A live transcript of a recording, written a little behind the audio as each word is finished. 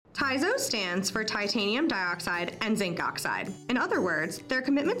TIZO stands for titanium dioxide and zinc oxide. In other words, their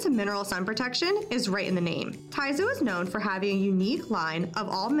commitment to mineral sun protection is right in the name. TIZO is known for having a unique line of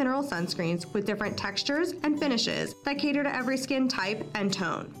all mineral sunscreens with different textures and finishes that cater to every skin type and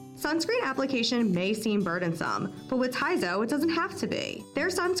tone. Sunscreen application may seem burdensome, but with TIZO, it doesn't have to be. Their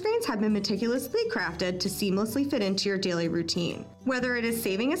sunscreens have been meticulously crafted to seamlessly fit into your daily routine. Whether it is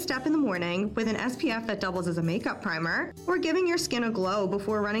saving a step in the morning with an SPF that doubles as a makeup primer, or giving your skin a glow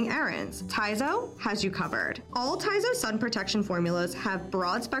before running errands, TIZO has you covered. All TIZO sun protection formulas have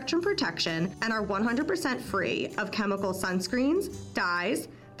broad spectrum protection and are 100% free of chemical sunscreens, dyes,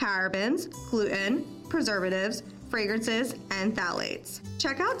 parabens, gluten, preservatives, fragrances, and phthalates.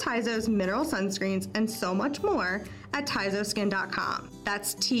 Check out TIZO's mineral sunscreens and so much more at TIZOskin.com.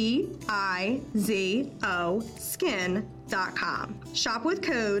 That's TIZO skin.com. Shop with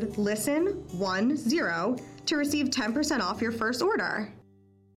code LISTEN10 to receive 10% off your first order.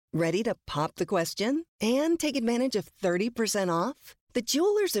 Ready to pop the question and take advantage of 30% off? The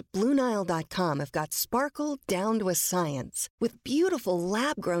jewelers at BlueNile.com have got sparkle down to a science with beautiful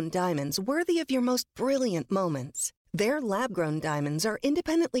lab-grown diamonds worthy of your most brilliant moments. Their lab-grown diamonds are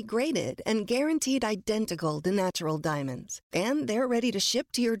independently graded and guaranteed identical to natural diamonds. And they're ready to ship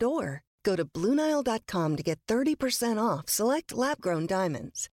to your door. Go to BlueNile.com to get 30% off select lab-grown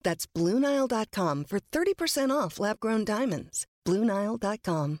diamonds. That's BlueNile.com for 30% off lab-grown diamonds.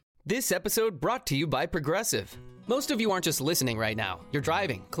 BlueNile.com. This episode brought to you by Progressive. Most of you aren't just listening right now. You're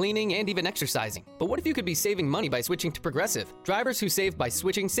driving, cleaning, and even exercising. But what if you could be saving money by switching to Progressive? Drivers who save by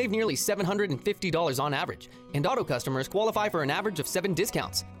switching save nearly $750 on average. And auto customers qualify for an average of 7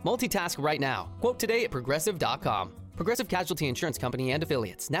 discounts. Multitask right now. Quote today at Progressive.com. Progressive Casualty Insurance Company and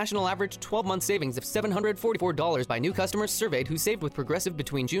Affiliates. National average 12-month savings of $744 by new customers surveyed who saved with Progressive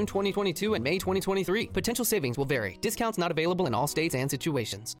between June 2022 and May 2023. Potential savings will vary. Discounts not available in all states and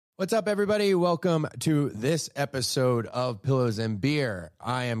situations. What's up, everybody? Welcome to this episode of Pillows and Beer.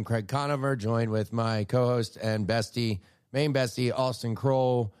 I am Craig Conover, joined with my co-host and main bestie, Austen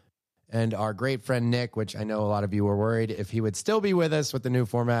Kroll, and our great friend Nick, which I know a lot of you were worried if he would still be with us with the new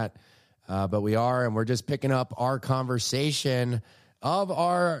format, but we are, and we're just picking up our conversation of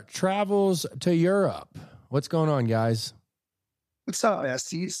our travels to Europe. What's going on, guys? What's up,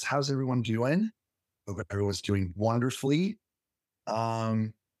 Besties? How's everyone doing? Hope everyone's doing wonderfully.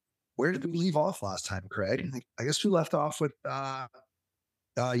 Where did we leave off last time, Craig? I guess we left off with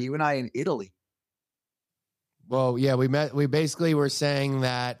you and I in Italy. Well, yeah, we basically were saying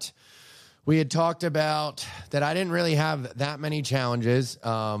that we had talked about that I didn't really have that many challenges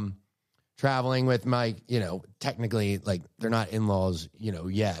traveling with my, technically, like, they're not in-laws,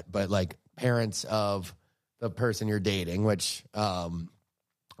 yet, but like parents of the person you're dating, which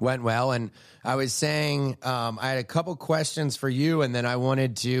went well. And I was saying I had a couple questions for you, and then I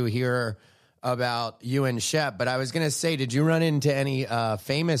wanted to hear about you and Shep. But I was going to say, did you run into any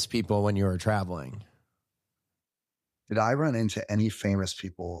famous people when you were traveling? Did I run into any famous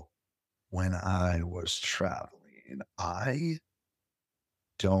people when I was traveling? I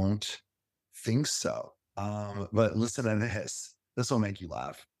don't think so. But listen to this. This will make you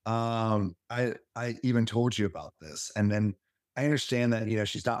laugh. I even told you about this, and then I understand that,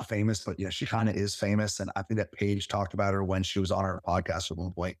 she's not famous, but, she kind of is famous. And I think that Paige talked about her when she was on our podcast at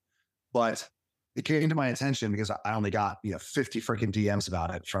one point. But it came to my attention because I only got, 50 freaking DMs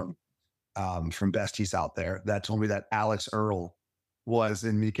about it from Besties out there that told me that Alex Earl was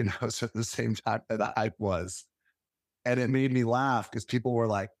in Mykonos at the same time that I was. And it made me laugh because people were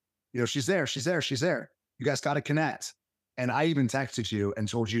like, she's there. You guys got to connect. And I even texted you and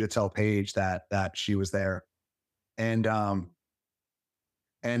told you to tell Paige that she was there. And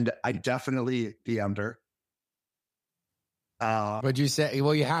I definitely DM'd her. What'd you say?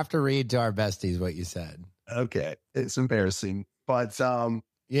 Well, you have to read to our besties what you said. Okay. It's embarrassing, but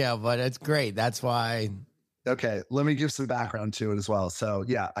yeah, but it's great. That's why. Okay. Let me give some background to it as well. So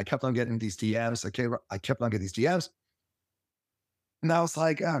yeah, I kept on getting these DMs. I kept on getting these DMs. And I was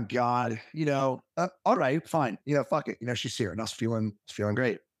like, oh God, all right, fine. Fuck it. She's here and I was feeling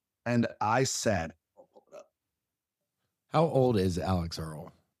great. And I said, how old is Alex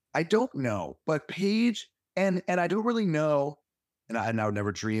Earl? I don't know, but Paige, and I don't really know, and I would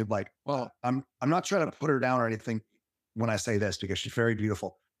never dream I'm not trying to put her down or anything when I say this because she's very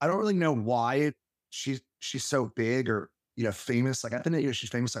beautiful. I don't really know why she's so big or famous. Like I think that she's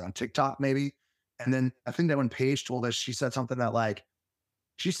famous on TikTok maybe, and then I think that when Paige told us, she said something that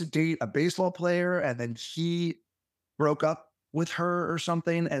she used to date a baseball player, and then he broke up with her or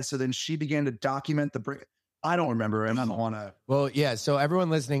something, and so then she began to document the break. I don't remember, and I don't want to. Well, yeah. So everyone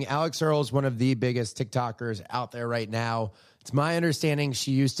listening, Alex Earl is one of the biggest TikTokers out there right now. It's my understanding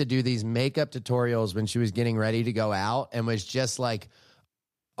she used to do these makeup tutorials when she was getting ready to go out and was just like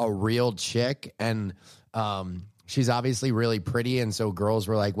a real chick. And she's obviously really pretty. And so girls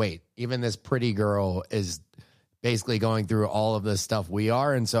were like, wait, even this pretty girl is basically going through all of this stuff we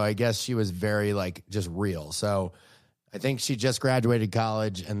are. And so I guess she was very like just real. So I think she just graduated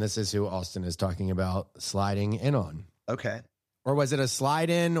college, and this is who Austen is talking about sliding in on. Okay. Or was it a slide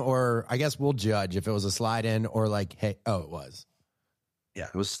in, or I guess we'll judge if it was a slide in or like, hey, oh, it was. Yeah,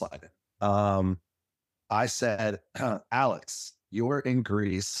 it was sliding. I said, Alex, you're in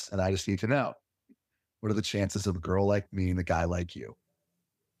Greece, and I just need to know, what are the chances of a girl like me and a guy like you?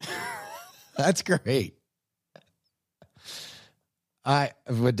 That's great.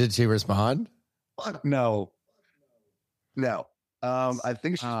 What did she respond? Fuck no. No. I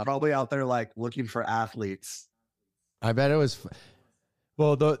think she's probably out there like looking for athletes. I bet it was.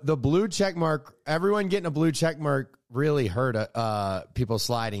 Well, the blue check mark, everyone getting a blue check mark really hurt people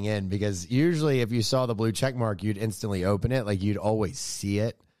sliding in, because usually if you saw the blue check mark, you'd instantly open it. Like you'd always see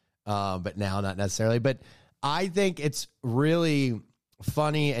it. But now not necessarily. But I think it's really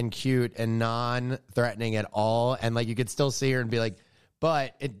funny and cute and non-threatening at all. And like you could still see her and be like,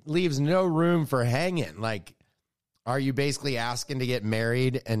 but it leaves no room for hanging. Like, are you basically asking to get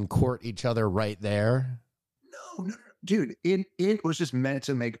married and court each other right there? No. Dude, it was just meant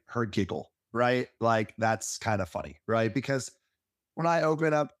to make her giggle, right? Like, that's kind of funny, right? Because when I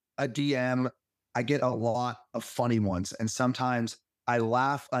open up a DM, I get a lot of funny ones. And sometimes I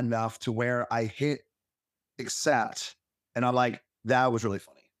laugh enough to where I hit accept. And I'm like, that was really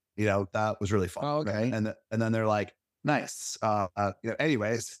funny. That was really fun. Oh, okay. And then they're like, nice.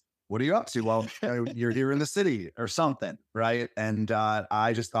 Anyways, what are you up to? Well, you're here in the city or something, right? And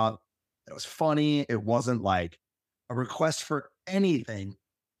I just thought it was funny. It wasn't like a request for anything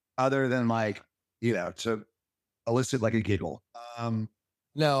other than like, to elicit like a giggle.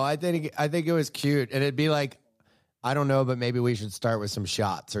 No, I think it was cute. And it'd be like, I don't know, but maybe we should start with some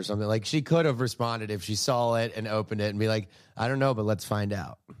shots or something. Like she could have responded if she saw it and opened it and be like, I don't know, but let's find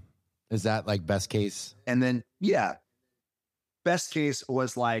out. Is that like best case? And then, yeah, best case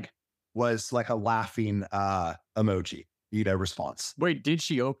was like a laughing emoji, response. Wait, did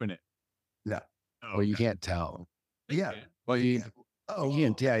she open it? No. Oh, Well, you can't tell. Yeah. Well, Yeah.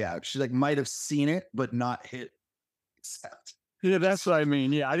 Yeah. She like might have seen it, but not hit accept. yeah, that's what I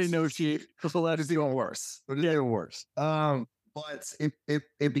mean. Yeah, I didn't know she. It's even worse. It's even worse. But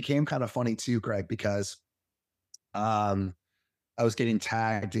it became kind of funny too, Greg, because I was getting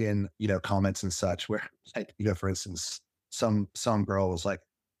tagged in, comments and such where, like, for instance, some girl was like,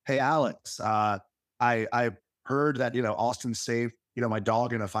 "Hey, Alex, I heard that Austen saved my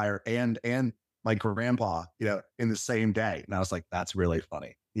dog in a fire and my grandpa in the same day," and I was like, "That's really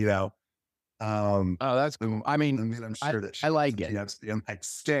funny," Oh, that's cool. I mean, I'm sure that I like it. I'm like,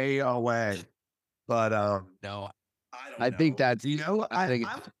 stay away, but No, I think that's. I think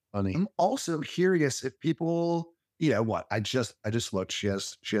I'm, it's funny. I'm also curious if people, what I just looked. She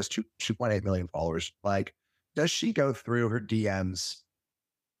has 2.8 million followers. Like, does she go through her DMs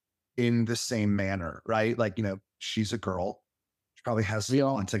in the same manner, right? Like, she's a girl. She probably has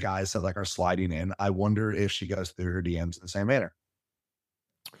lots of guys that like are sliding in. I wonder if she goes through her DMs in the same manner.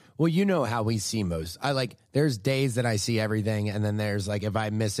 well, you know how we see most. There's days that I see everything, and then there's like, if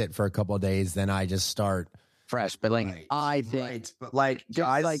I miss it for a couple of days, then I just start Fresh, but like Right, I think, right. But like, just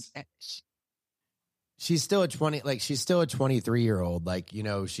guys, like she's still a 23-year-old. Like,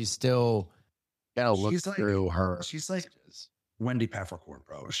 she's still gotta look she's like- through her. she's like Wendy Peppercorn,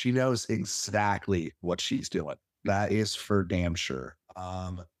 bro. She knows exactly what she's doing. That is for damn sure.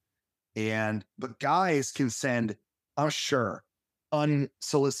 But guys can send, I'm sure,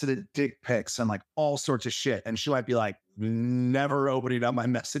 unsolicited dick pics and like all sorts of shit. And she might be like, never opening up my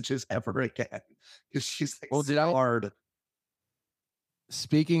messages ever again. Because she's like, Well, did I- hard.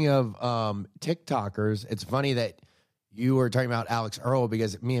 Speaking of TikTokers, it's funny that you were talking about Alex Earl,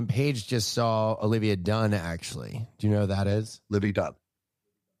 because me and Paige just saw Olivia Dunne, actually. Do you know who that is? Livvy Dunne.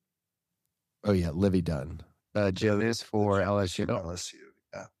 Oh, yeah, Livvy Dunne. Gymnast for LSU. LSU.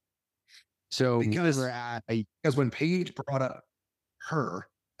 Yeah. So Because- we're at Because when Paige brought up her,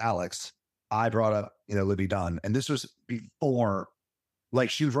 Alex, I brought up, Livvy Dunne. And this was before, like,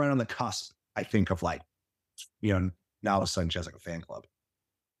 she was right on the cusp, I think, of like, now all of a sudden she has like a fan club.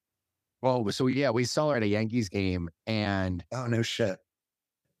 we saw her at a Yankees game, and Oh, no shit.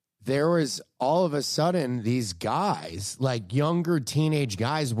 There was all of a sudden these guys, like younger teenage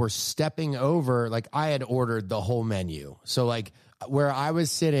guys, were stepping over. Like, I had ordered the whole menu. So like where I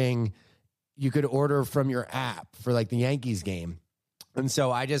was sitting, you could order from your app for like the Yankees game. And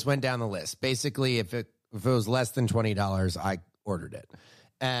so I just went down the list. Basically, if if it was less than $20, I ordered it.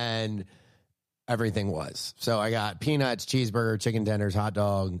 And everything was. So I got peanuts, cheeseburger, chicken tenders, hot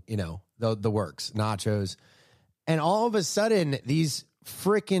dog, the works, nachos. And all of a sudden, these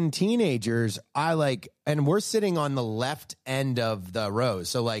freaking teenagers, and we're sitting on the left end of the row.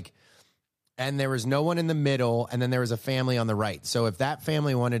 So and there was no one in the middle, and then there was a family on the right. So if that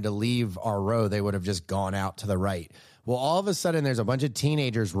family wanted to leave our row, they would have just gone out to the right. Well, all of a sudden, there's a bunch of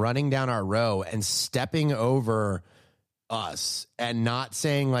teenagers running down our row and stepping over us and not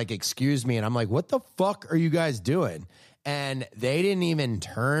saying excuse me. And I'm like, what the fuck are you guys doing? And they didn't even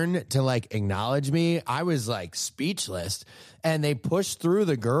turn to acknowledge me. I was speechless. And they pushed through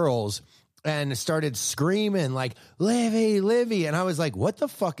the girls and started screaming Livvy, Livvy. And I was like, what the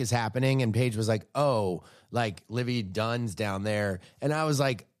fuck is happening? And Paige was like, oh, Livvy Dunne's down there. And I was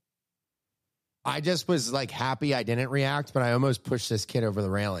like, I just was happy I didn't react, but I almost pushed this kid over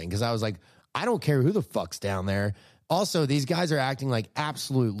the railing because I was like, I don't care who the fuck's down there. Also, these guys are acting like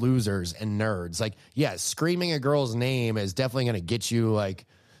absolute losers and nerds. Yeah, screaming a girl's name is definitely going to get you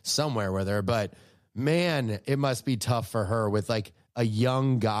somewhere with her. But man, it must be tough for her with a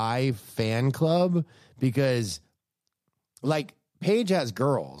young guy fan club because Paige has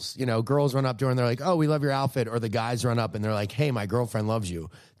girls, girls run up to her and they're like, oh, we love your outfit. Or the guys run up and they're like, hey, my girlfriend loves you.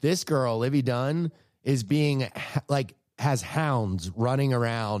 This girl, Livvy Dunne, is being has hounds running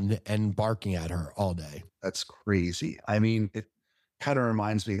around and barking at her all day. That's crazy. I mean, it kind of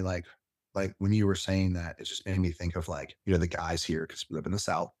reminds me like when you were saying that, it just made me think of the guys here, because we live in the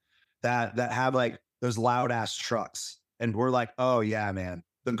South, that have those loud ass trucks. And we're like, oh yeah, man,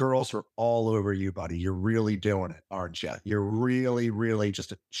 the girls are all over you, buddy. You're really doing it, aren't you? You're really, really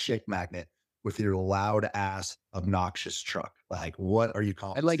just a chick magnet with your loud ass, obnoxious truck. What are you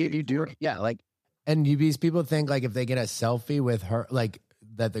calling? And if you do, yeah, and these people think if they get a selfie with her,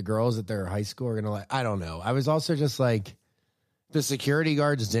 that the girls at their high school are gonna I don't know. I was also just the security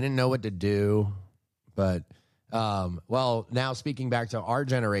guards didn't know what to do. But well, now speaking back to our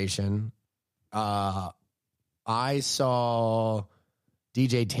generation, I saw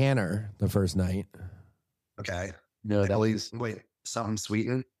DJ Tanner the first night. Okay. No, that was wait, something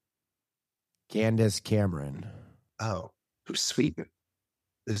Sweeten? Candace Cameron. Oh, who's Sweeten?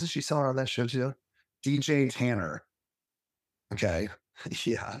 Isn't she selling on that show too? DJ Tanner. Okay.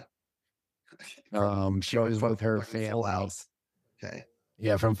 Yeah. She was with her family. Full House. Okay.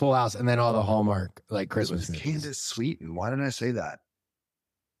 Yeah, from Full House, and then all the Hallmark Christmas movies. Candace Sweeten. Why didn't I say that?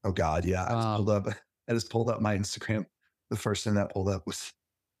 Oh God, yeah. I just pulled up my Instagram. The first thing that pulled up was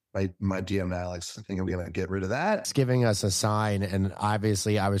my DM Alex. I think I'm gonna get rid of that. It's giving us a sign, and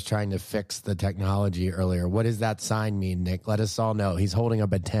obviously I was trying to fix the technology earlier. What does that sign mean, Nick? Let us all know. He's holding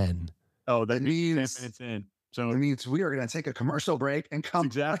up a 10. Oh, that means 10 minutes in. So it means we are going to take a commercial break and come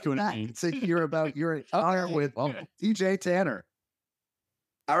exactly back what it means. to hear about your encounter with DJ Tanner.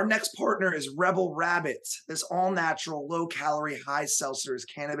 Our next partner is Rebel Rabbit. This all-natural, low-calorie, high seltzer is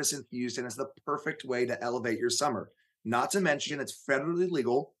cannabis-infused and is the perfect way to elevate your summer. Not to mention, it's federally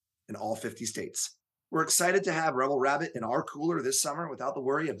legal in all 50 states. We're excited to have Rebel Rabbit in our cooler this summer without the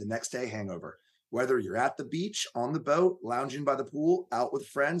worry of the next day hangover. Whether you're at the beach, on the boat, lounging by the pool, out with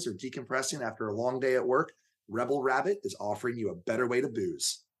friends, or decompressing after a long day at work, Rebel Rabbit is offering you a better way to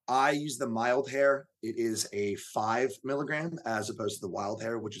booze. I use the mild hair. It is a 5 milligram as opposed to the wild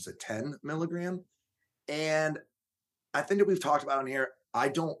hair, which is a 10 milligram. And I think that we've talked about in here, I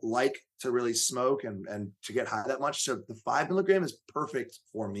don't like to really smoke and to get high that much. So the 5 milligram is perfect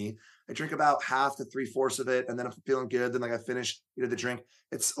for me. I drink about half to 3/4 of it. And then if I'm feeling good, then I finish the drink.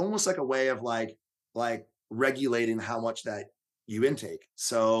 It's almost like a way of like regulating how much that you intake.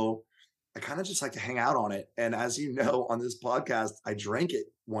 So I kind of just like to hang out on it. And as you know, on this podcast, I drank it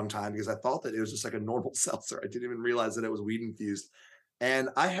one time because I thought that it was just like a normal seltzer. I didn't even realize that it was weed infused. And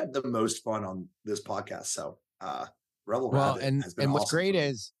I had the most fun on this podcast. So Rebel Rabbit has been and what's awesome great for me.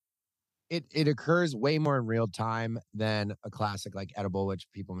 is it occurs way more in real time than a classic like edible, which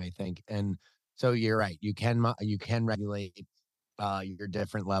people may think. And so you're right. You can regulate your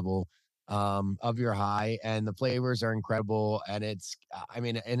different level of your high, and the flavors are incredible. And it's,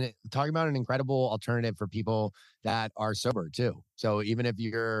 talking about an incredible alternative for people that are sober too. So even if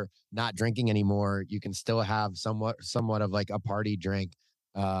you're not drinking anymore, you can still have somewhat of like a party drink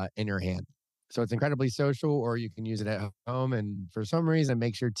in your hand. So it's incredibly social, or you can use it at home. And for some reason, it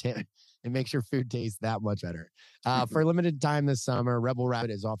makes your food taste that much better. For a limited time this summer, Rebel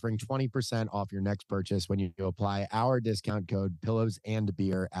Rabbit is offering 20% off your next purchase when you apply our discount code Pillows and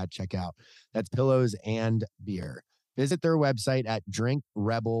Beer at checkout. That's Pillows and Beer. Visit their website at Drink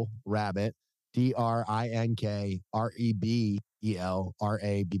Rebel Rabbit, DrinkRebel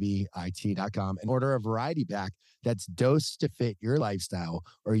ELRABBIT.com, and order a variety pack that's dosed to fit your lifestyle,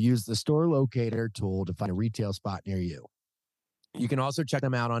 or use the store locator tool to find a retail spot near you. You can also check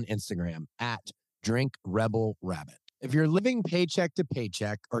them out on Instagram at DrinkRebelRabbit. If you're living paycheck to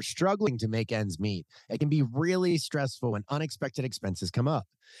paycheck or struggling to make ends meet, it can be really stressful when unexpected expenses come up.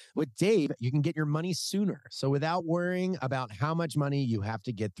 With Dave, you can get your money sooner, so without worrying about how much money you have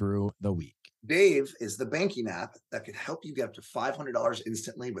to get through the week. Dave is the banking app that can help you get up to $500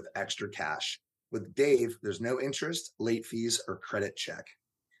 instantly with extra cash. With Dave, there's no interest, late fees, or credit check.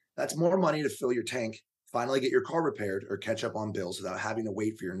 That's more money to fill your tank, finally get your car repaired, or catch up on bills without having to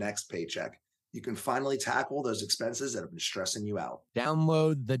wait for your next paycheck. You can finally tackle those expenses that have been stressing you out.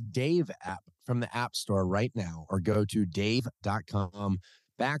 Download the Dave app from the App Store right now, or go to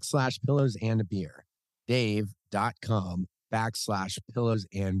dave.com/pillows and beer. Dave.com/pillows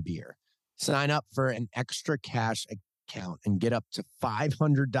and beer. Sign up for an extra cash account and get up to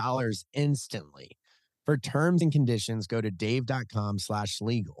 $500 instantly. For terms and conditions, go to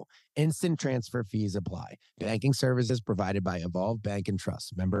dave.com/legal. Instant transfer fees apply. Banking services provided by Evolve Bank and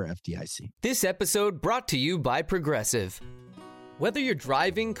Trust. Member FDIC. This episode brought to you by Progressive. Whether you're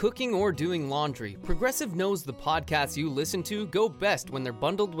driving, cooking, or doing laundry, Progressive knows the podcasts you listen to go best when they're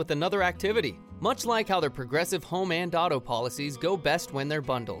bundled with another activity. Much like how their Progressive home and auto policies go best when they're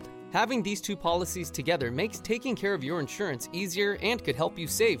bundled. Having these two policies together makes taking care of your insurance easier and could help you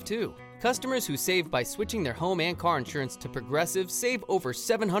save, too. Customers who save by switching their home and car insurance to Progressive save over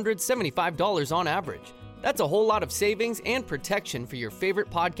 $775 on average. That's a whole lot of savings and protection for your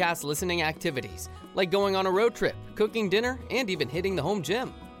favorite podcast listening activities, like going on a road trip, cooking dinner, and even hitting the home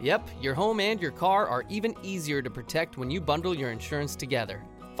gym. Yep, your home and your car are even easier to protect when you bundle your insurance together.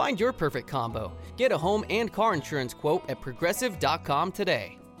 Find your perfect combo. Get a home and car insurance quote at Progressive.com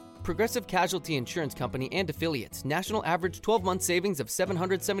today. Progressive Casualty Insurance Company and Affiliates. National average 12-month savings of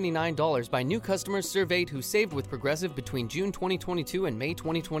 $779 by new customers surveyed who saved with Progressive between June 2022 and May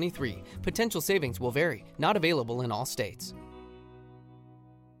 2023. Potential savings will vary. Not available in all states.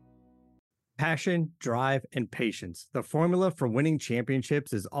 Passion, drive, and patience. The formula for winning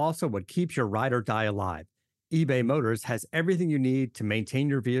championships is also what keeps your ride or die alive. eBay Motors has everything you need to maintain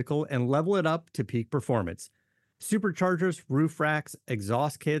your vehicle and level it up to peak performance. Superchargers, roof racks,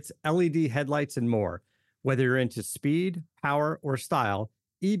 exhaust kits, LED headlights, and more. Whether you're into speed, power, or style,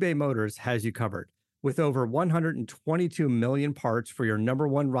 eBay Motors has you covered. With over 122 million parts for your number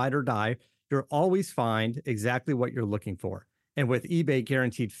one ride or die, you'll always find exactly what you're looking for. And with eBay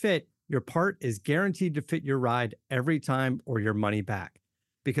Guaranteed Fit, your part is guaranteed to fit your ride every time or your money back.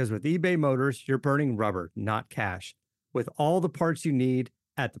 Because with eBay Motors, you're burning rubber, not cash. With all the parts you need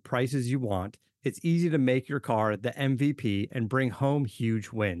at the prices you want, it's easy to make your car the MVP and bring home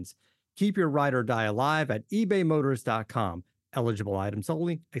huge wins. Keep your ride or die alive at ebaymotors.com. Eligible items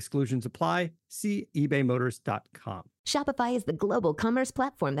only. Exclusions apply. See ebaymotors.com. Shopify is the global commerce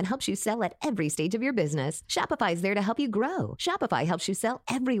platform that helps you sell at every stage of your business. Shopify is there to help you grow. Shopify helps you sell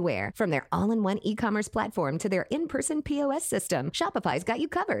everywhere, from their all-in-one e-commerce platform to their in-person POS system. Shopify's got you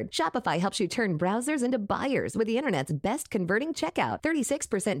covered. Shopify helps you turn browsers into buyers with the internet's best converting checkout,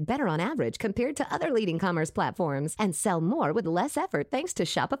 36% better on average compared to other leading commerce platforms, and sell more with less effort thanks to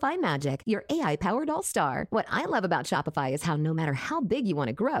Shopify Magic, your AI-powered all-star. What I love about Shopify is how no matter how big you want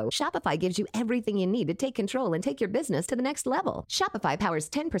to grow, Shopify gives you everything you need to take control and take your business to the next level. Shopify powers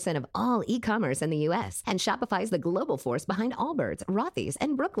 10% of all e-commerce in the U.S., and Shopify is the global force behind Allbirds, Rothy's,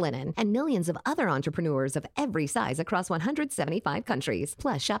 and Brooklinen, and millions of other entrepreneurs of every size across 175 countries.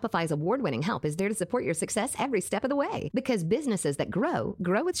 Plus, Shopify's award-winning help is there to support your success every step of the way. Because businesses that grow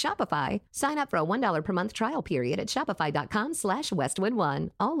with Shopify. Sign up for a $1 per month trial period at shopify.com/Westwood1,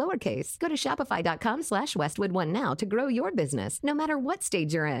 all lowercase. Go to shopify.com/Westwood1 now to grow your business, no matter what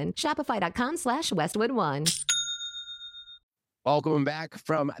stage you're in. Shopify.com/Westwood1. Welcome back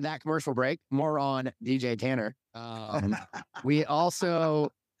from that commercial break. More on DJ Tanner. We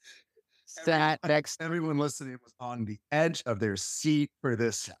also sat next. Everyone listening was on the edge of their seat for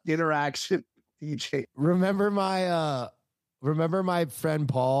this interaction. DJ, Remember my friend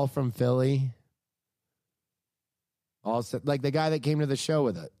Paul from Philly? Also, like the guy that came to the show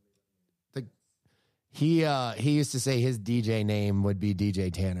with it. He used to say his DJ name would be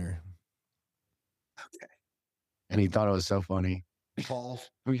DJ Tanner. okay. And he thought it was so funny. Paul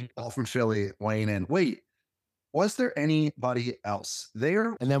from Philly weighing in. Wait, was there anybody else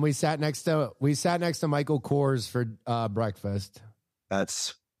there? And then we sat next to Michael Kors for breakfast.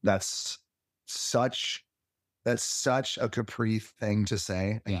 That's such a Capri thing to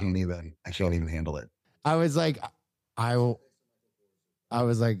say. I can't even handle it. I was like, I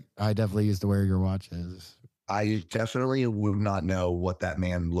definitely used to wear your watches. I definitely would not know what that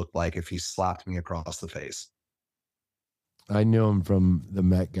man looked like if he slapped me across the face. I knew him from the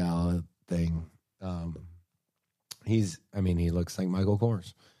Met Gala thing. He looks like Michael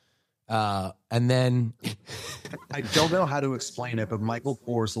Kors. And then I don't know how to explain it, but Michael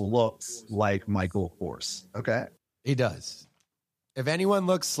Kors looks like Michael Kors. Okay. he does. If anyone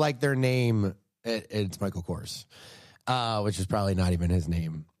looks like their name, it's Michael Kors, which is probably not even his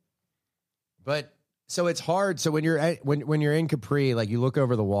name. But so it's hard. So when you're when you're in Capri, like you look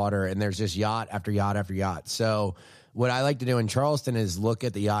over the water and there's just yacht after yacht after yacht. So what I like to do in Charleston is look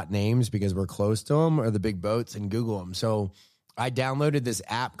at the yacht names because we're close to them or the big boats and Google them. So I downloaded this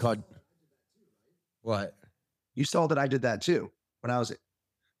app called what? You saw that I did that too when I was.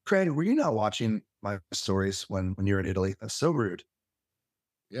 Craig, were you not watching my stories when you were in Italy? That's so rude.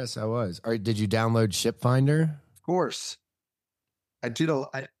 Yes, I was. Did you download Ship Finder? Of course. I did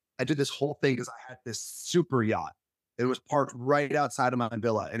this whole thing because I had this super yacht. It was parked right outside of my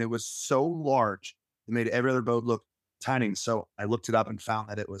villa, and it was so large it made every other boat look tiny. So I looked it up and found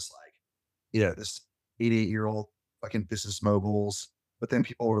that it was like, this 88-year-old fucking business moguls. But then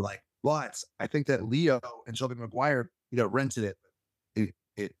people were like, "What? I think that Leo and Shelby McGuire, rented it."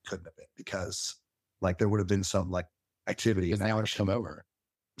 It couldn't have been because like there would have been some like activity. Because they would have come over.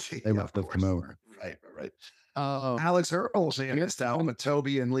 They would have come over. Right. Alex Earl saying this down, but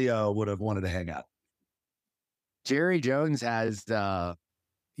Toby and Leo would have wanted to hang out. Jerry Jones has Yeah,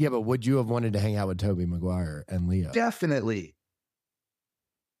 but would you have wanted to hang out with Toby Maguire and Leo? Definitely.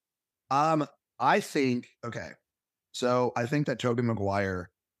 I think that Toby Maguire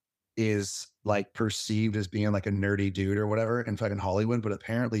is like perceived as being like a nerdy dude or whatever in fucking Hollywood, but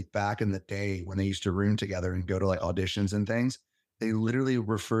apparently back in the day when they used to room together and go to like auditions and things, they literally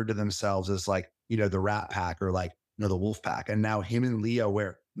referred to themselves as like, the Rat Pack or like, the Wolf Pack. And now him and Leo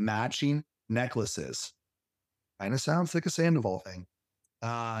wear matching necklaces. Kind of sounds like a Sandoval thing.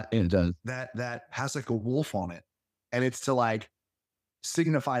 it does. That has like a wolf on it. And it's to like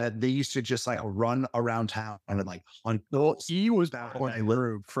signify that they used to just like run around town and like hunt. He was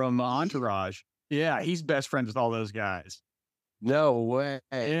from Entourage. Yeah, he's best friends with all those guys. No way.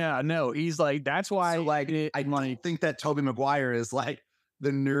 Yeah, no, he's like, that's why. So, like, I don't think that Toby Maguire is like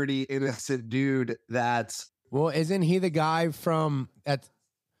the nerdy, innocent dude that's. Well, isn't he the guy from that?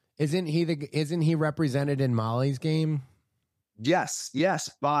 Isn't he represented in Molly's Game? Yes,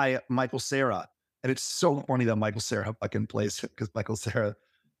 by Michael Cera. And it's so funny that Michael Cera fucking plays it because Michael Cera,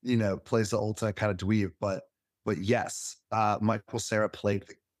 plays the ultimate kind of dweeb. But yes, Michael Cera played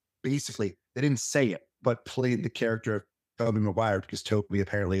basically, they didn't say it, but played the character of Toby Maguire because Toby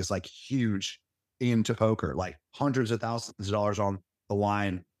apparently is like huge into poker, like hundreds of thousands of dollars on the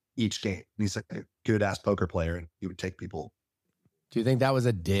line each game. And he's like a good ass poker player and he would take people. Do you think that was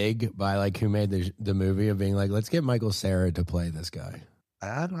a dig by like who made the movie of being like, let's get Michael Cera to play this guy?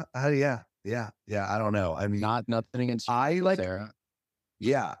 Yeah. I don't know. I mean, nothing against Sarah.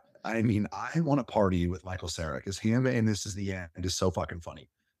 Yeah. I mean, I want to party with Michael Cera because him and This Is the End is so fucking funny.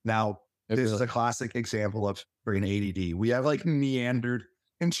 Now, this is a classic example of freaking ADD. We have like meandered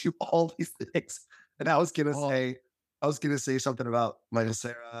into all these things. And I was going to say something about Michael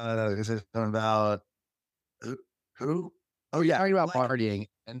Cera. I was going to say something about who? Oh yeah. Talking about partying.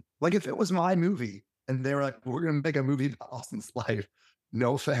 And like if it was my movie and they were like, we're going to make a movie about Austen's life.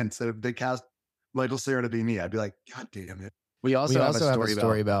 No offense. If they cast Michael Cera to be me, I'd be like, God damn it. We also have a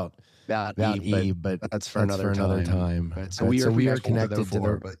story about Eve, but that's for another time. Right? So we are connected to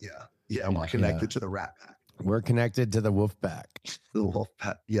the. But we're connected to the Rat Pack. We're connected to the Wolf Pack. The Wolf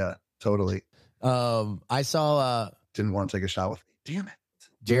Pack. Yeah, totally. I saw. Didn't want to take a shot with me. Damn it.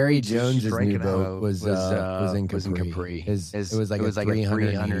 Jerry Jones' new boat was in Capri. It was like a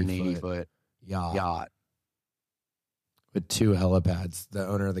 380 foot yacht with 2 helipads. The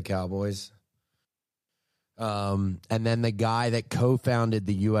owner of the Cowboys. And then the guy that co-founded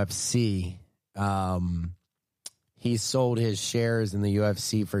the UFC, he sold his shares in the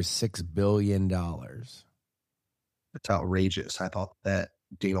UFC for $6 billion. That's outrageous. I thought that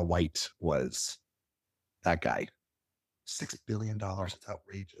Dana White was that guy. $6 billion. It's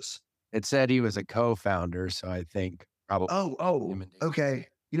outrageous. It said he was a co-founder, so I think probably. Oh, okay.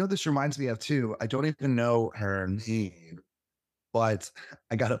 This reminds me of too. I don't even know her name. But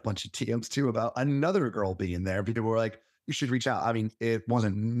I got a bunch of DMs too about another girl being there. People were like, you should reach out. I mean, it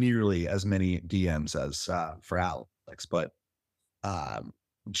wasn't nearly as many DMs as for Alex, but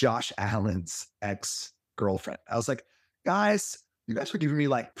Josh Allen's ex-girlfriend. I was like, guys, you guys were giving me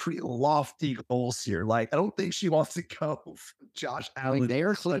like pretty lofty goals here. Like, I don't think she wants to go for Josh Allen. They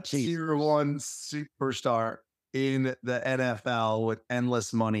are a tier 1 superstar in the NFL with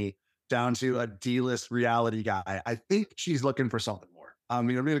endless money down to a D-list reality guy. I think she's looking for something more. I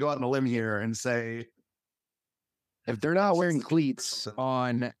mean, I'm going to go out on a limb here and say, if they're not wearing cleats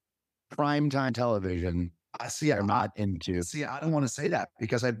on primetime television, I'm not into. See, I don't want to say that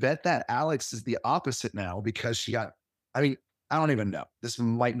because I bet that Alex is the opposite now because she got, I mean, I don't even know. This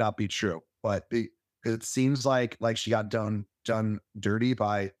might not be true, but it seems like she got done dirty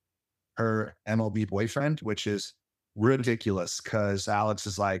by her MLB boyfriend, which is ridiculous because Alex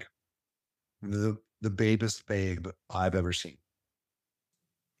is like the babest babe I've ever seen.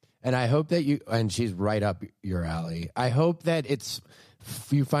 And I hope that and she's right up your alley. I hope that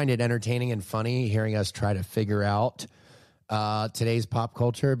you find it entertaining and funny hearing us try to figure out today's pop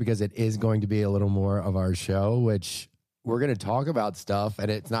culture, because it is going to be a little more of our show, which we're going to talk about stuff, and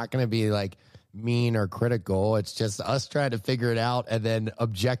it's not going to be like mean or critical. It's just us trying to figure it out, and then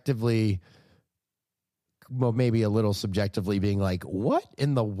objectively, well, maybe a little subjectively being like, what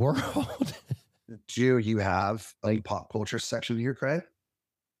in the world? Do you have a pop culture section here, Craig?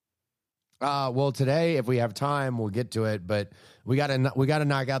 Well, today, if we have time, we'll get to it, but we got to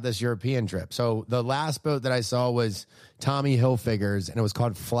knock out this European trip. So the last boat that I saw was Tommy Hilfiger's, and it was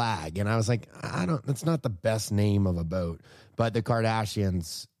called Flag. And I was like, that's not the best name of a boat, but the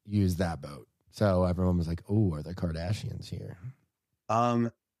Kardashians used that boat. So everyone was like, oh, are the Kardashians here?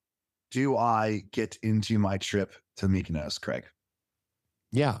 Do I get into my trip to Mykonos, Craig?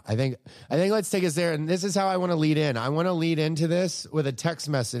 Yeah, I think let's take us there. And this is how I want to lead in. I want to lead into this with a text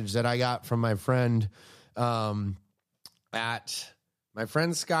message that I got from my friend Skylar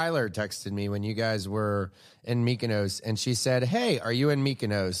texted me when you guys were in Mykonos, and she said, hey, are you in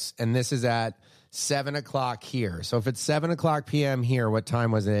Mykonos? And this is at 7:00 here. So if it's 7:00 p.m. here, what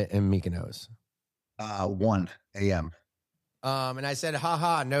time was it in Mykonos? 1 a.m. And I said,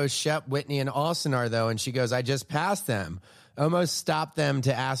 haha, no, Shep, Whitney, and Austen are, though. And she goes, I just passed them. Almost stopped them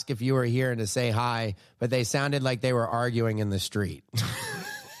to ask if you were here and to say hi, but they sounded like they were arguing in the street.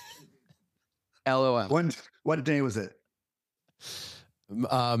 LOL. What day was it?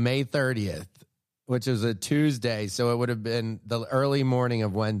 May 30th, which was a Tuesday. So it would have been the early morning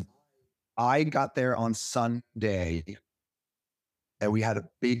of when I got there on Sunday, and we had a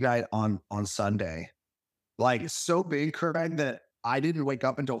big night on Sunday. Like, so big, Craig, that I didn't wake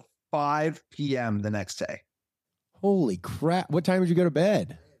up until 5 p.m. the next day. Holy crap. What time did you go to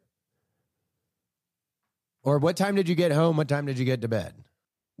bed? Or what time did you get home? What time did you get to bed?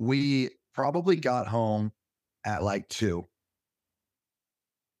 We probably got home at like 2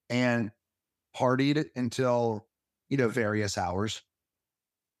 and partied until, various hours.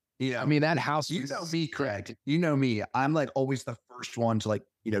 Yeah. I mean, that house. You know me, Craig. You know me. I'm like always the first one to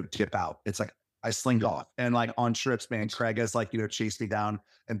tip out. It's like I slink off. And like on trips, man, Craig has chased me down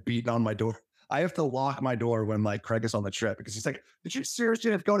and beaten on my door. I have to lock my door when Craig is on the trip because he's like, did you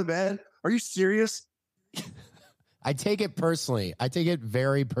seriously have to go to bed? Are you serious? I take it personally. I take it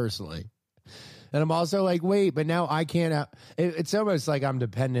very personally. And I'm also like, wait, but now I can't. It's almost like I'm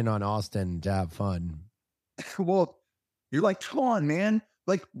dependent on Austen to have fun. Well, you're like, come on, man.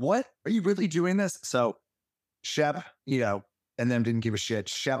 Like, what? Are you really doing this? So Shep, and them didn't give a shit.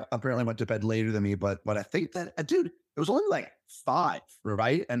 Shep apparently went to bed later than me, but I think that, dude, it was only like 5,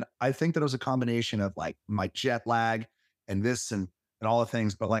 right? And I think that it was a combination of like my jet lag and this and all the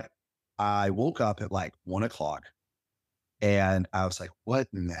things. But I woke up at 1 o'clock and I was like, what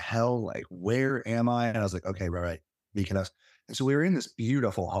in the hell? Like, where am I? And I was like, okay, right. Mykonos. And so we were in this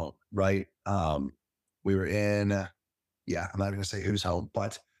beautiful home, right? We were in, I'm not going to say whose home,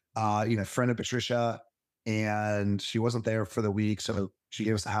 but, friend of Patricia, and she wasn't there for the week. So she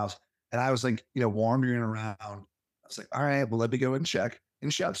gave us the house, and I was like, wandering around. I was like, all right, well, let me go and check in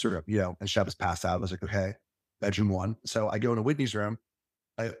Shep's room, and Shep was passed out. I was like, okay, bedroom 1. So I go into Whitney's room.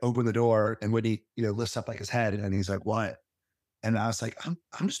 I open the door, and Whitney, lifts up his head, and he's like, what? And I was like,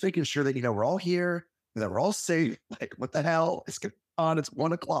 I'm just making sure that, we're all here, and that we're all safe. Like, what the hell is going on? It's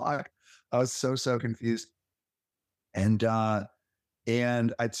 1 o'clock. I was so confused. And I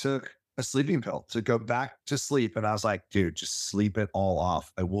took a sleeping pill to go back to sleep. And I was like, dude, just sleep it all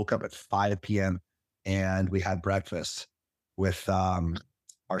off. I woke up at 5 p.m. and we had breakfast with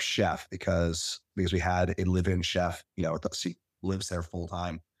our chef because we had a live-in chef, he lives there full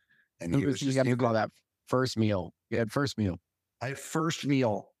time. And he was just, you call that first meal. You had first meal. I had first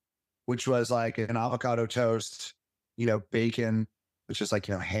meal, which was like an avocado toast, bacon, which is like,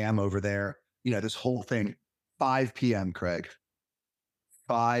 ham over there, this whole thing. 5 p.m., Craig.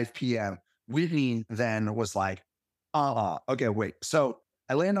 5 p.m. Whitney then was like, okay, wait. So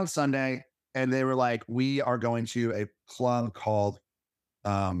I land on Sunday and they were like, we are going to a club called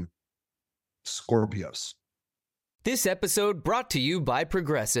Scorpios. This episode brought to you by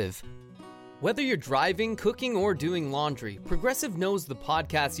Progressive. Whether you're driving, cooking, or doing laundry, Progressive knows the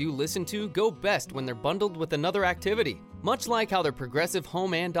podcasts you listen to go best when they're bundled with another activity, much like how their Progressive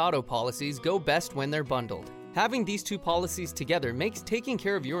home and auto policies go best when they're bundled. Having these two policies together makes taking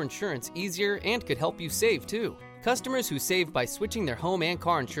care of your insurance easier and could help you save, too. Customers who save by switching their home and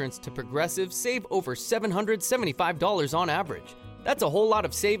car insurance to Progressive save over $775 on average. That's a whole lot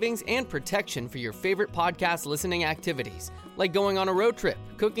of savings and protection for your favorite podcast listening activities, like going on a road trip,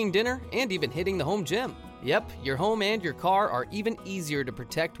 cooking dinner, and even hitting the home gym. Yep, your home and your car are even easier to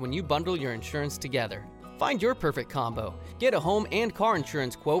protect when you bundle your insurance together. Find your perfect combo. Get a home and car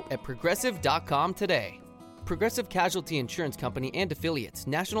insurance quote at Progressive.com today. Progressive Casualty Insurance Company and Affiliates.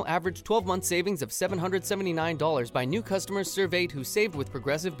 National average 12-month savings of $779 by new customers surveyed who saved with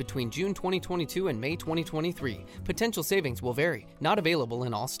Progressive between June 2022 and May 2023. Potential savings will vary. Not available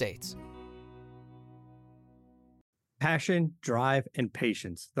in all states. Passion, drive, and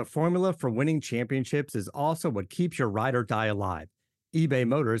patience. The formula for winning championships is also what keeps your ride or die alive. eBay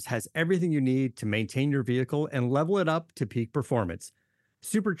Motors has everything you need to maintain your vehicle and level it up to peak performance.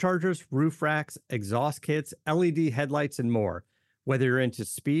 Superchargers, roof racks, exhaust kits, LED headlights, and more. Whether you're into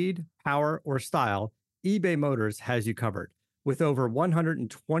speed, power, or style, eBay Motors has you covered. With over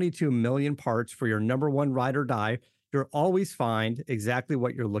 122 million parts for your number one ride or die, you'll always find exactly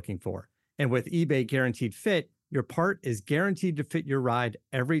what you're looking for. And with eBay Guaranteed Fit, your part is guaranteed to fit your ride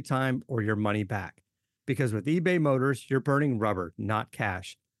every time or your money back. Because with eBay Motors, you're burning rubber, not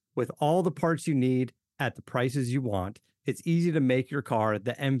cash. With all the parts you need at the prices you want, it's easy to make your car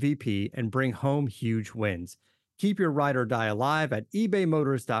the MVP and bring home huge wins. Keep your ride or die alive at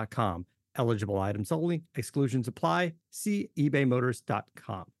ebaymotors.com. Eligible items only. Exclusions apply. See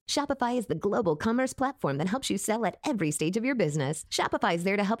ebaymotors.com. Shopify is the global commerce platform that helps you sell at every stage of your business. Shopify is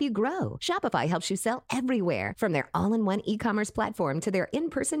there to help you grow. Shopify helps you sell everywhere, from their all-in-one e-commerce platform to their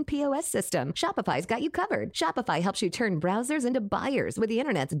in-person POS system. Shopify's got you covered. Shopify helps you turn browsers into buyers with the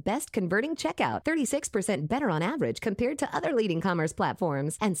internet's best converting checkout, 36% better on average compared to other leading commerce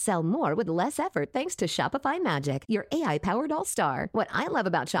platforms, and sell more with less effort thanks to Shopify Magic, your AI-powered all-star. What I love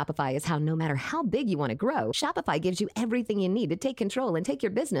about Shopify is how no matter how big you want to grow, Shopify gives you everything you need to take control and take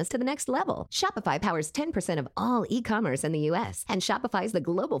your business to the next level. Shopify powers 10% of all e-commerce in the U.S., and Shopify is the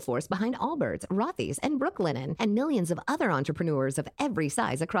global force behind Allbirds, Rothy's, and Brooklinen, and millions of other entrepreneurs of every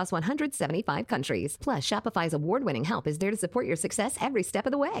size across 175 countries. Plus, Shopify's award-winning help is there to support your success every step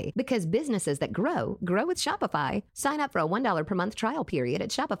of the way. Because businesses that grow with Shopify. Sign up for a $1 per month trial period at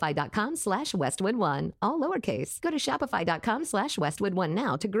shopify.com/Westwood1, all lowercase. Go to shopify.com/Westwood1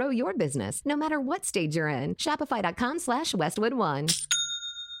 now to grow your business, no matter what stage you're in. Shopify.com/Westwood1.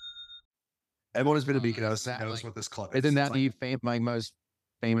 Everyone who's been to Mykonos knows what this club is. Isn't that It's my most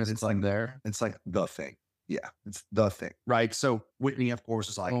famous club there? It's like the thing. Yeah, it's the thing, right? So Whitney, of course,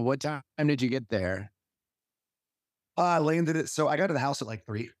 is like, Well, what time did you get there? I landed it. So I got to the house at like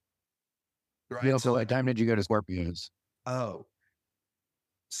 3. Right. Neil, so what time did you go to Scorpios? Oh,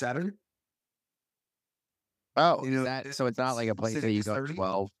 Saturn. Oh, You know, so it's not like a place that you go at 6:30?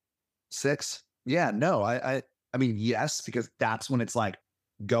 12. 6. Yeah, no, I mean, yes, because that's when it's like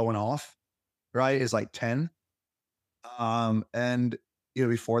going off, right? Is like 10. And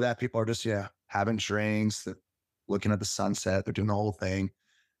before that, people are just having drinks, looking at the sunset, they're doing the whole thing.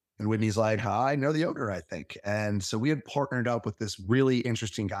 And Whitney's like, I know the owner, I think. And so we had partnered up with this really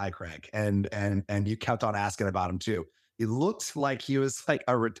interesting guy, Craig, and you kept on asking about him too. He looked like he was like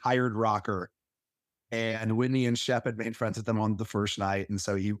a retired rocker, and Whitney and Shep had made friends with him on the first night. And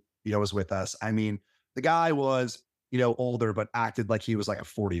so he was with us. I mean, the guy was, older, but acted like he was like a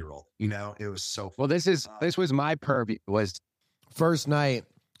 40-year-old, it was so Well, this was my purview. First night,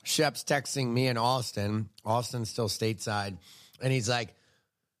 Shep's texting me and Austen. Austin's still stateside. And he's like,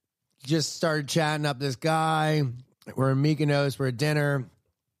 just started chatting up this guy. We're in Mykonos. We're at dinner.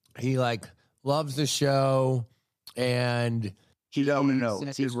 He loves the show. And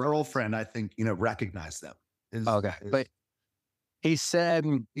his girlfriend, I think, recognized them. But he said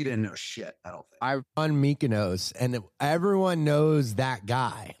he didn't know shit, I don't think. I run Mykonos, and everyone knows that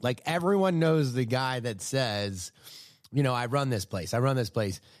guy. Like, everyone knows the guy that says, I run this place.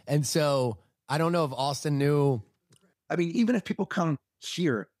 And so I don't know if Austen knew. I mean, even if people come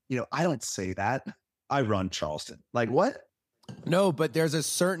here, I don't say that. I run Charleston. Like, what? No, but there's a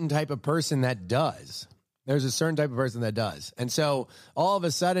certain type of person that does. And so all of a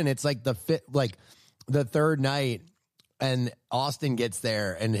sudden it's like the third night, and Austen gets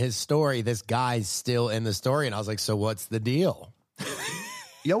there, and his story, this guy's still in the story. And I was like, so what's the deal?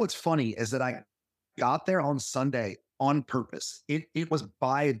 What's funny is that I got there on Sunday on purpose. It was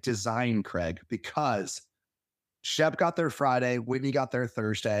by design, Craig, because Shep got there Friday. Whitney got there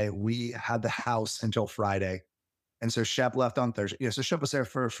Thursday. We had the house until Friday. And so Shep left on Thursday. Yeah, so Shep was there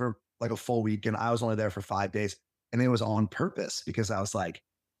for like a full week, and I was only there for 5 days. And it was on purpose because I was like,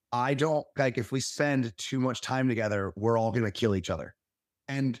 I don't like if we spend too much time together, we're all going to kill each other.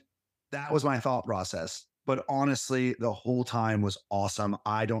 And that was my thought process. But honestly, the whole time was awesome.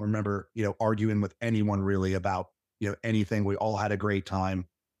 I don't remember, arguing with anyone really about, anything. We all had a great time.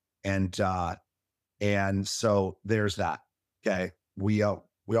 And so there's that. Okay. We all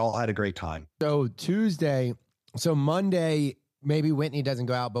had a great time. So Monday, maybe Whitney doesn't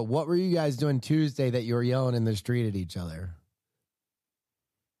go out, but what were you guys doing Tuesday that you were yelling in the street at each other?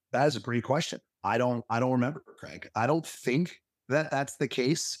 That is a great question. I don't remember, Craig. I don't think that that's the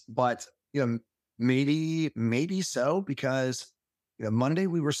case, but maybe so, because Monday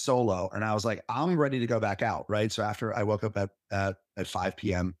we were solo and I was like, I'm ready to go back out. Right. So after I woke up at 5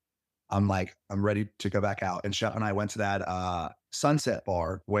 p.m., I'm like, I'm ready to go back out. And Shep and I went to that sunset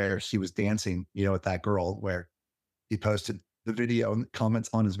bar where she was dancing, with that girl, where he posted the video, and the comments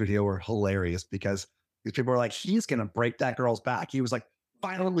on his video were hilarious because these people were like, he's going to break that girl's back. He was like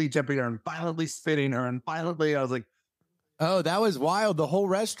violently jumping her and violently spitting her and violently, I was like, oh, that was wild. The whole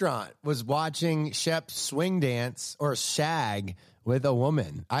restaurant was watching Shep swing dance or shag with a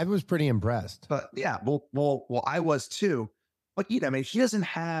woman. I was pretty impressed. But yeah, well, I was too. But he doesn't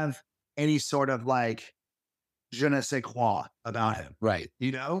have any sort of like je ne sais quoi about him. Right.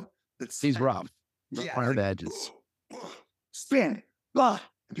 He's rough. Yeah, hard edges. Spin. Blah.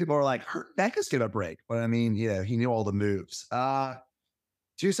 And people are like, her neck is going to break. But he knew all the moves.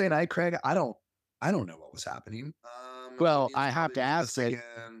 Tuesday night, Craig, I don't know what was happening. Well, I have to ask it.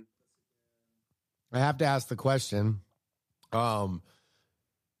 I have to ask the question. We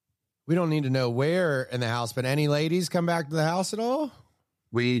don't need to know where in the house, but any ladies come back to the house at all?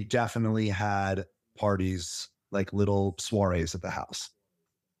 We definitely had parties, like little soirees at the house.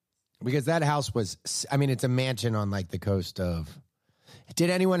 Because that house was, it's a mansion on like the coast of. Did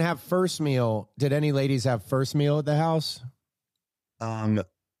anyone have first meal? Did any ladies have first meal at the house? No.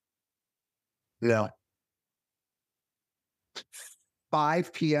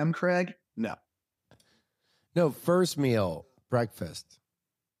 5 p.m., Craig? No. No, first meal, breakfast.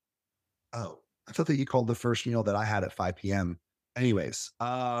 Oh, I thought that you called the first meal that I had at 5 p.m. Anyways.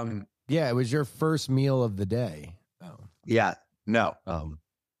 Yeah, it was your first meal of the day. Oh. Yeah. No.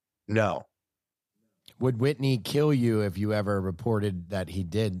 No. Would Whitney kill you if you ever reported that he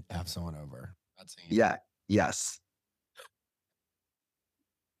did have someone over? Yeah. Yes.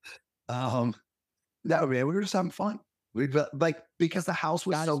 No, man, we were just having fun. Because the house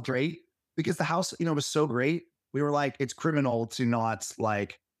was so great. Because the house, was so great. We were like, it's criminal to not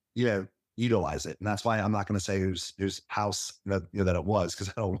utilize it, and that's why I'm not going to say whose house that it was, because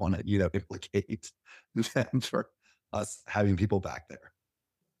I don't want to implicate them for us having people back there.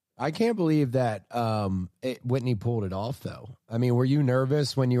 I can't believe that Whitney pulled it off, though. Were you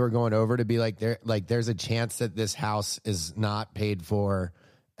nervous when you were going over to be like, there's a chance that this house is not paid for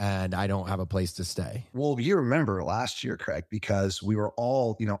and I don't have a place to stay? Well, you remember last year, Craig, because we were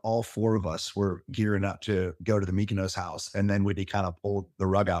all, all four of us were gearing up to go to the Mykonos house. And then Whitney kind of pulled the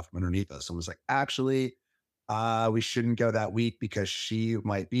rug out from underneath us and was like, actually, we shouldn't go that week because she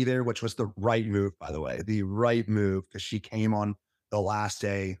might be there, which was the right move, by the way, because she came on the last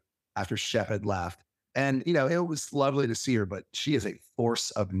day after Shep had left. And, it was lovely to see her, but she is a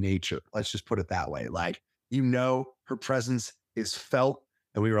force of nature. Let's just put it that way. Like, her presence is felt.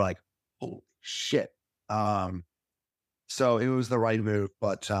 And we were like, holy shit. So it was the right move.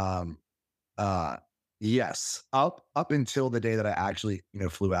 But yes, up until the day that I actually,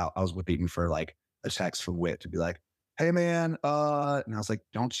 flew out, I was waiting for like a text from Whit to be like, hey man, and I was like,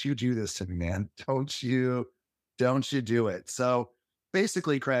 don't you do this to me, man. Don't you do it. So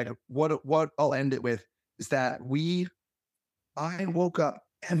basically, Craig, what I'll end it with is that I woke up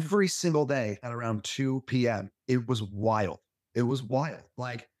every single day at around 2 p.m. It was wild.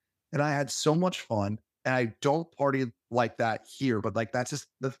 And I had so much fun, and I don't party like that here, but like, that's just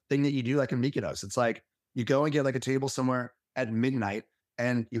the thing that you do, like in Mykonos. It's like, you go and get like a table somewhere at midnight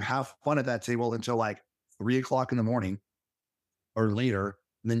and you have fun at that table until like 3 o'clock in the morning or later.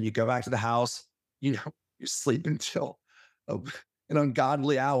 And then you go back to the house, you sleep until an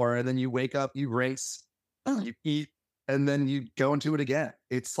ungodly hour. And then you wake up, you race, you eat, and then you go into it again.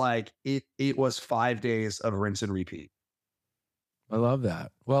 It's like, it was 5 days of rinse and repeat. I love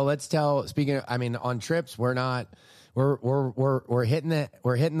that. Well, let's tell. Speaking of, on trips, we're hitting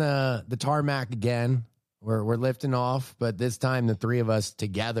the tarmac again. We're lifting off, but this time the three of us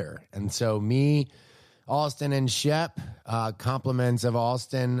together. And so me, Austen, and Shep, compliments of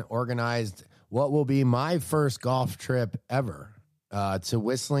Austen, organized what will be my first golf trip ever to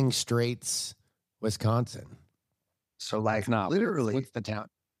Whistling Straits, Wisconsin. So like not literally, what's the town?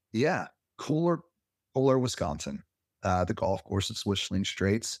 yeah, Kohler, Wisconsin. The golf course is Whistling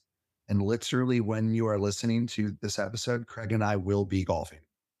Straits. And literally when you are listening to this episode, Craig and I will be golfing.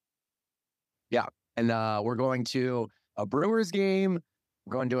 Yeah. And we're going to a Brewers game.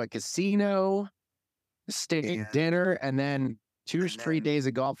 We're going to a casino, steak dinner, and then 2 straight days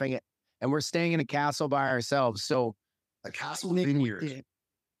of golfing. And we're staying in a castle by ourselves. So a castle vineyard.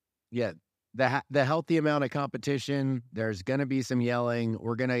 Yeah. The healthy amount of competition. There's gonna be some yelling.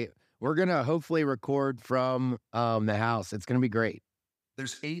 We're gonna hopefully record from the house. It's gonna be great.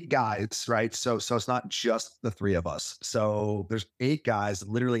 There's 8 guys, right? So it's not just the 3 of us. So there's 8 guys.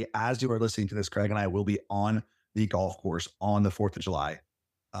 Literally, as you are listening to this, Craig and I will be on the golf course on the 4th of July,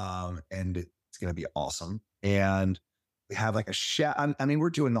 and it's gonna be awesome. And we have like a chef. I mean, we're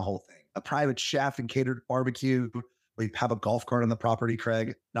doing the whole thing. A private chef and catered barbecue. We have a golf cart on the property,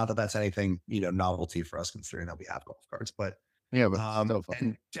 Craig. Not that that's anything, novelty for us, considering that we have golf carts, but yeah, but so fun.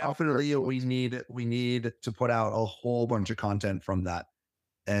 And definitely we need to put out a whole bunch of content from that,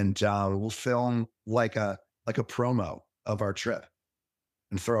 and we'll film like a promo of our trip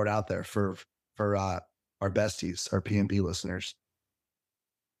and throw it out there for our besties, our PNB listeners.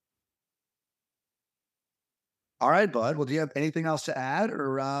 All right, bud. Well, do you have anything else to add,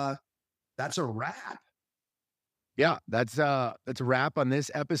 or that's a wrap? Yeah, that's a wrap on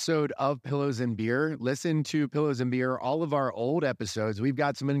this episode of Pillows and Beer. Listen to Pillows and Beer, all of our old episodes. We've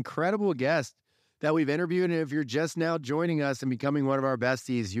got some incredible guests that we've interviewed. And if you're just now joining us and becoming one of our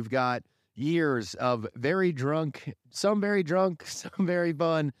besties, you've got years of very drunk, some very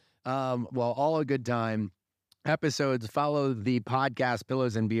fun, all a good time episodes. Follow the podcast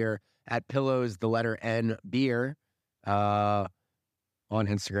Pillows and Beer at Pillows, the letter N, Beer, on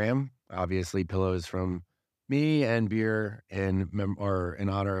Instagram. Obviously, Pillows from me, and Beer in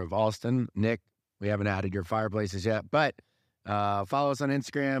honor of Austen. Nick, we haven't added your fireplaces yet, but follow us on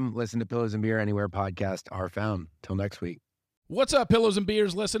Instagram. Listen to Pillows and Beer anywhere podcasts are found. Till next week. What's up, Pillows and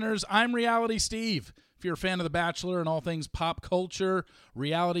Beers listeners? I'm Reality Steve. If you're a fan of The Bachelor and all things pop culture,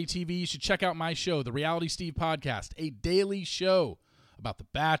 reality TV, you should check out my show, The Reality Steve Podcast, a daily show about The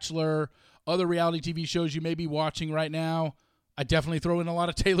Bachelor, other reality TV shows you may be watching right now. I definitely throw in a lot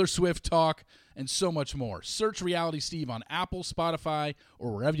of Taylor Swift talk and so much more. Search Reality Steve on Apple, Spotify,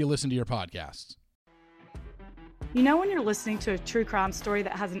 or wherever you listen to your podcasts. You know when you're listening to a true crime story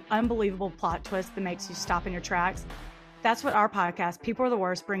that has an unbelievable plot twist that makes you stop in your tracks? That's what our podcast, People Are the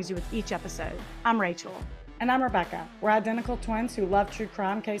Worst, brings you with each episode. I'm Rachel. And I'm Rebecca. We're identical twins who love true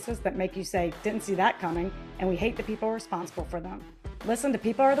crime cases that make you say, didn't see that coming, and we hate the people responsible for them. Listen to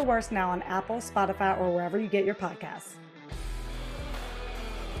People Are the Worst now on Apple, Spotify, or wherever you get your podcasts.